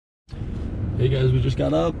Hey guys, we just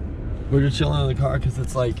got up. We're just chilling in the car because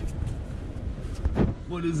it's like,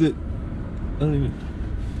 what is it? I don't even,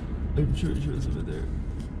 I'm sure it shows over there,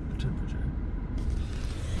 the temperature.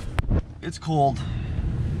 It's cold.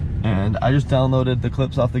 And I just downloaded the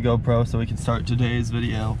clips off the GoPro so we can start today's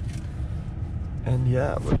video. And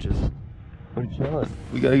yeah, we're chilling.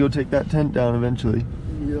 We gotta go take that tent down eventually.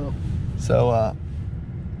 Yep. So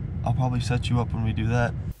I'll probably set you up when we do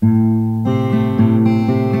that.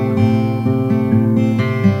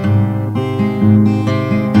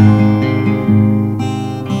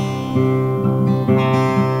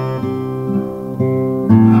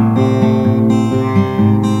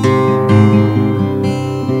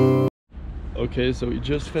 Okay, so we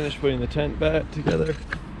just finished putting the tent back together,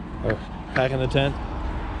 or packing the tent,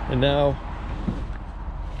 and now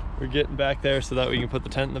we're getting back there so that we can put the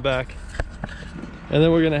tent in the back. And then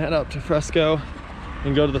we're gonna head up to Fresco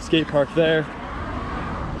and go to the skate park there.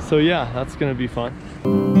 So yeah, that's gonna be fun.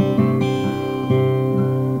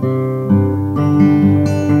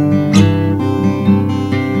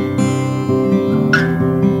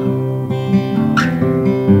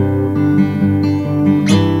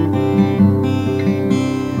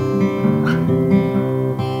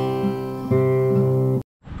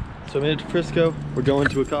 So I made it to Frisco. We're going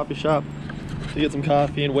to a coffee shop to get some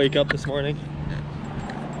coffee and wake up this morning.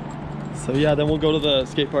 So yeah, then we'll go to the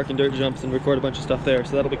skate park and dirt jumps and record a bunch of stuff there,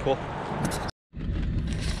 so that'll be cool.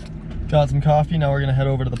 Got some coffee, now we're gonna head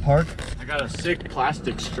over to the park. I got a sick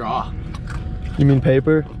plastic straw. You mean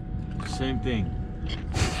paper? Same thing.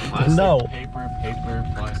 Plastic, no. Paper,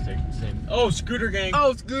 plastic, same. Oh, Scooter Gang.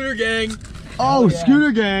 Oh, Scooter Gang. Oh, yeah.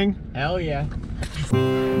 Scooter Gang. Hell yeah.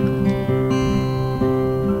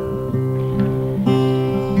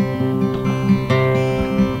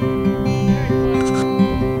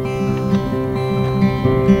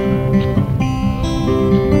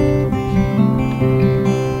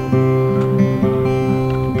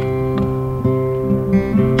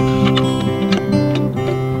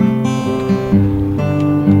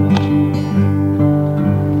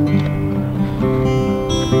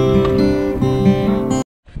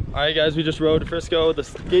 Alright guys, we just rode to Frisco, the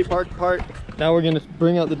skate park part. Now we're gonna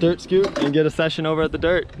bring out the dirt scoot and get a session over at the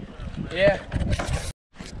dirt. Yeah.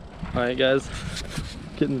 Alright guys,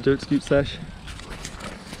 getting the dirt scoot sesh.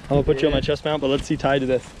 I'm gonna put you on my chest mount, but let's see Ty do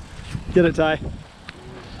this. Get it, Ty.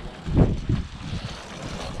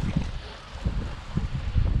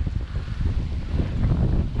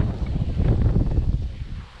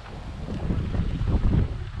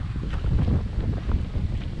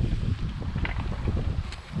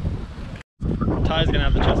 Ty's gonna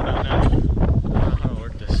have the chest mount now. I don't know how to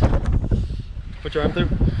work this. Put your arm through.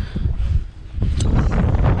 Put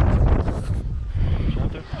your arm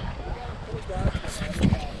through.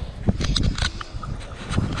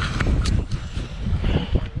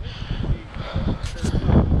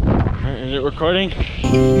 Alright, is it recording?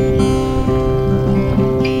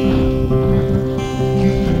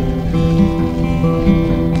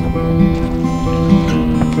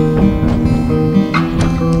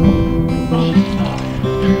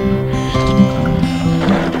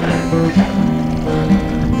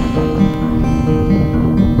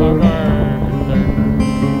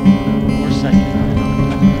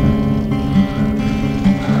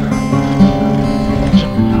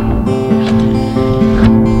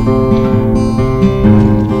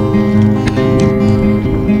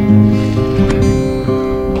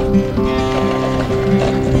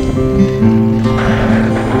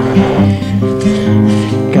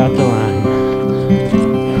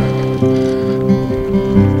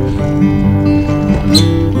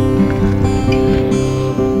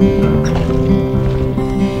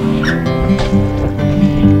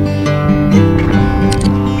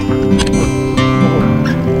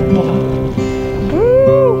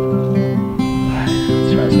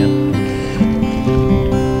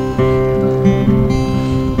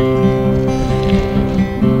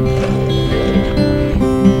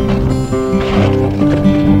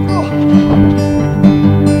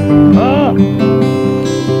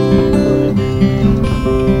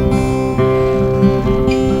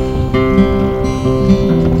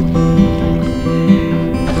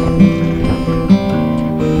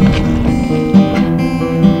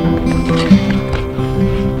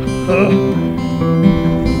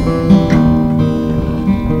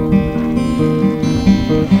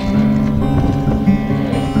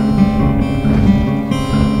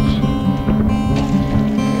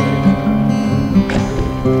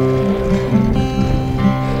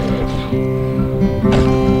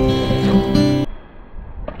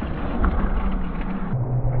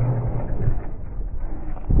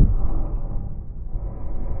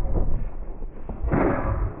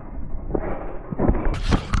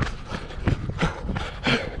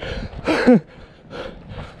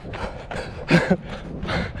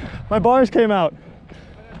 My bars came out.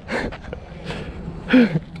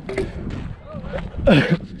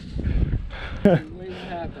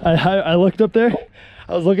 I looked up there.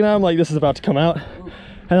 I was looking at him like this is about to come out.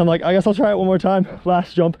 And I'm like, I guess I'll try it one more time.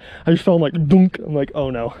 Last jump, I just felt like dunk. I'm like, oh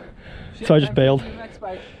no. So I just bailed.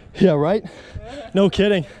 Yeah, right? No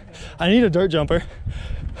kidding. I need a dirt jumper.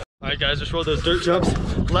 All right, guys, just rolled those dirt jumps.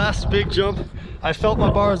 Last big jump, I felt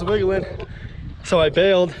my bars wiggling, so I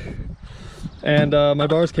bailed, and my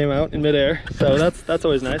bars came out in midair. So that's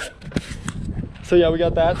always nice. So yeah, we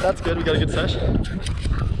got that. That's good. We got a good session.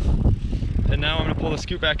 And now I'm gonna pull the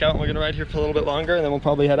scoot back out, and we're gonna ride here for a little bit longer, and then we'll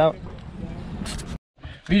probably head out.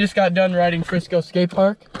 We just got done riding Frisco Skate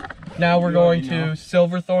Park. Now we're going to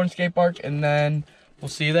Silverthorne Skate Park, and then we'll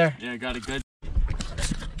see you there. Yeah, got a good.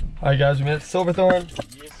 All right, guys, we made it to Silverthorne.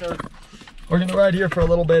 Yes, sir. We're gonna ride here for a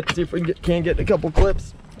little bit, see if we can get a couple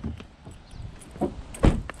clips.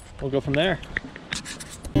 We'll go from there.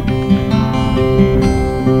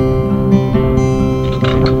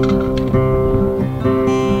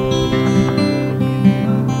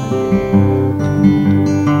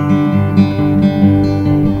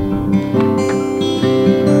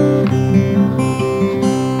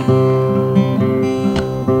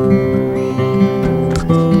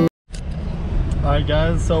 Alright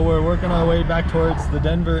guys, so we're working our way back towards the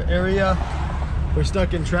Denver area. We're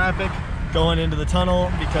stuck in traffic going into the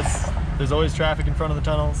tunnel because there's always traffic in front of the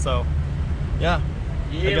tunnel, so yeah.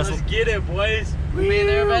 Yeah, let's get it, boys. We'll be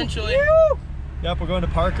there eventually. Yep, we're going to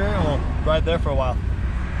Parker and we'll ride there for a while.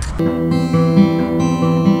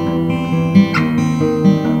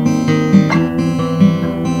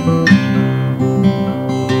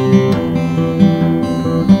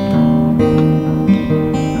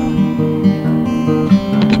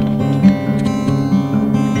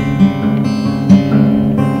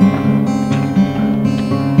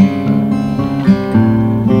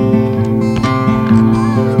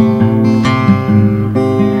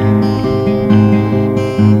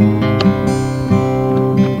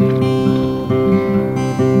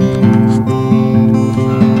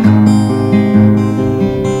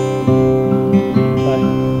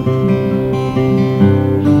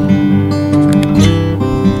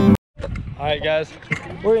 Alright guys,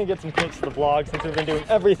 we're gonna get some clips of the vlog since we've been doing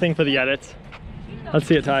everything for the edits. Let's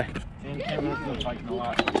see it, Ty.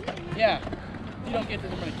 Yeah. If you don't get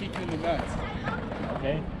this, I'm gonna kick you in the nuts.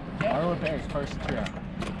 Okay. Our repairs first try.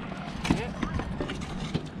 Yeah.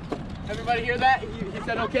 Everybody hear that? He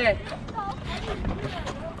said okay.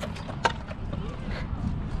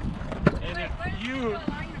 And if you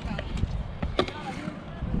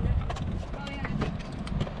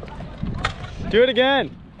Do it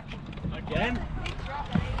again. again,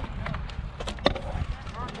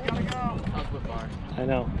 I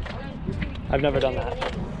know. I've never done that.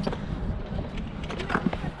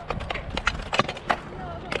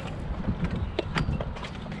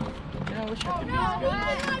 Yeah, I wish I could be as good.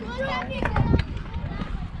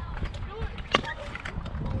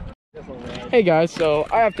 Hey guys, so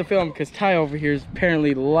I have to film because Ty over here is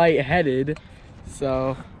apparently lightheaded.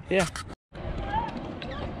 So yeah.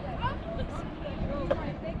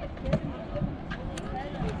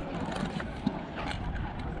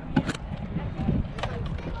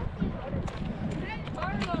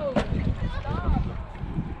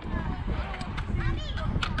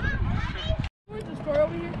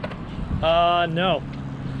 No.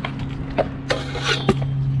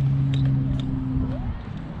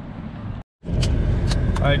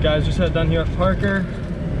 Alright guys, just had done here at Parker.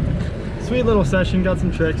 Sweet little session, got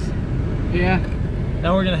some tricks. Yeah.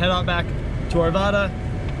 Now we're gonna head out back to Arvada,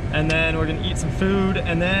 and then we're gonna eat some food,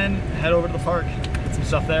 and then head over to the park, get some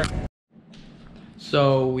stuff there.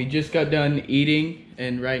 So we just got done eating,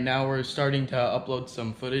 and right now we're starting to upload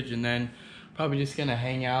some footage, and then probably just gonna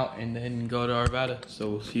hang out and then go to Arvada. So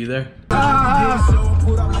we'll see you there. Yeah.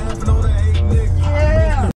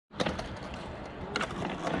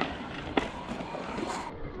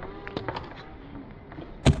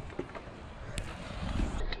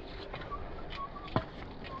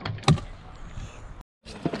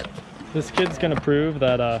 This kid's gonna prove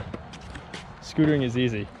that scootering is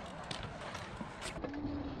easy.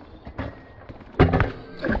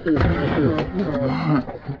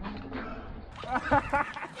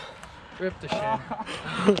 Rip the shit. Are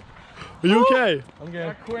you okay? I'm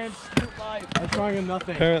good. I'm trying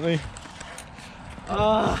nothing. Apparently.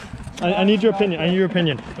 I need your opinion. I need your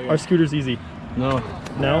opinion. Okay. Are scooters easy? No.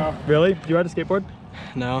 No? Really? Do you ride a skateboard?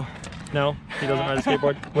 No. No? He doesn't ride a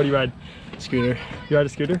skateboard? What do you ride? Scooter. You ride a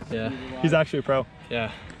scooter? Yeah. He's actually a pro.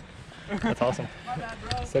 Yeah. That's awesome.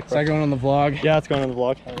 Sick, Is bro. that going on the vlog? Yeah, it's going on the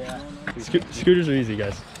vlog. Oh, yeah. Scooters are easy,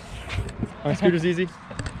 guys. Aren't scooters easy?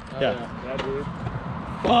 Yeah. Yeah, dude.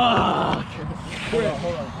 Fuck!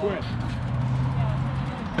 Hold on, quit.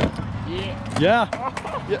 Yeah.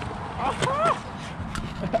 Yeah.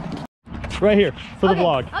 Right here for the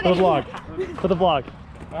vlog. For the vlog. For the vlog.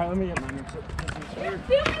 All right, let me get mine. You're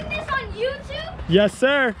filming this on YouTube? Yes,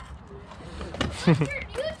 sir. What's your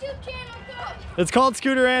YouTube channel called? It's called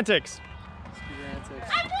Scooter Antics.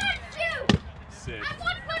 I watched you! Sick. I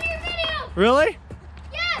watched one of your videos! Really?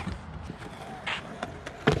 Yes!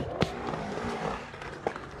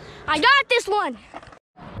 I got this one!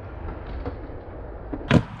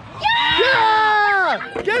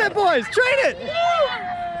 Yeah! Get it, boys! Train it! Yes!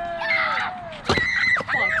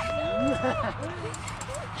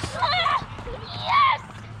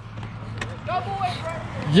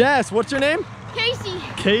 Yes, what's your name? Casey!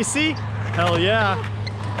 Casey? Hell yeah.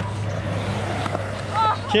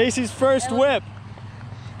 Casey's first whip.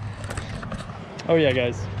 Oh yeah,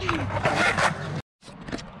 guys.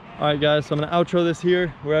 All right, guys, so I'm gonna outro this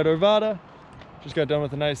here. We're at Arvada. Just got done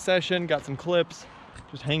with a nice session, got some clips,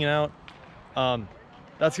 just hanging out.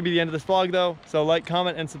 That's gonna be the end of this vlog though. So like,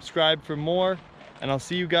 comment, and subscribe for more. And I'll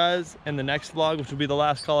see you guys in the next vlog, which will be the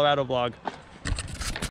last Colorado vlog.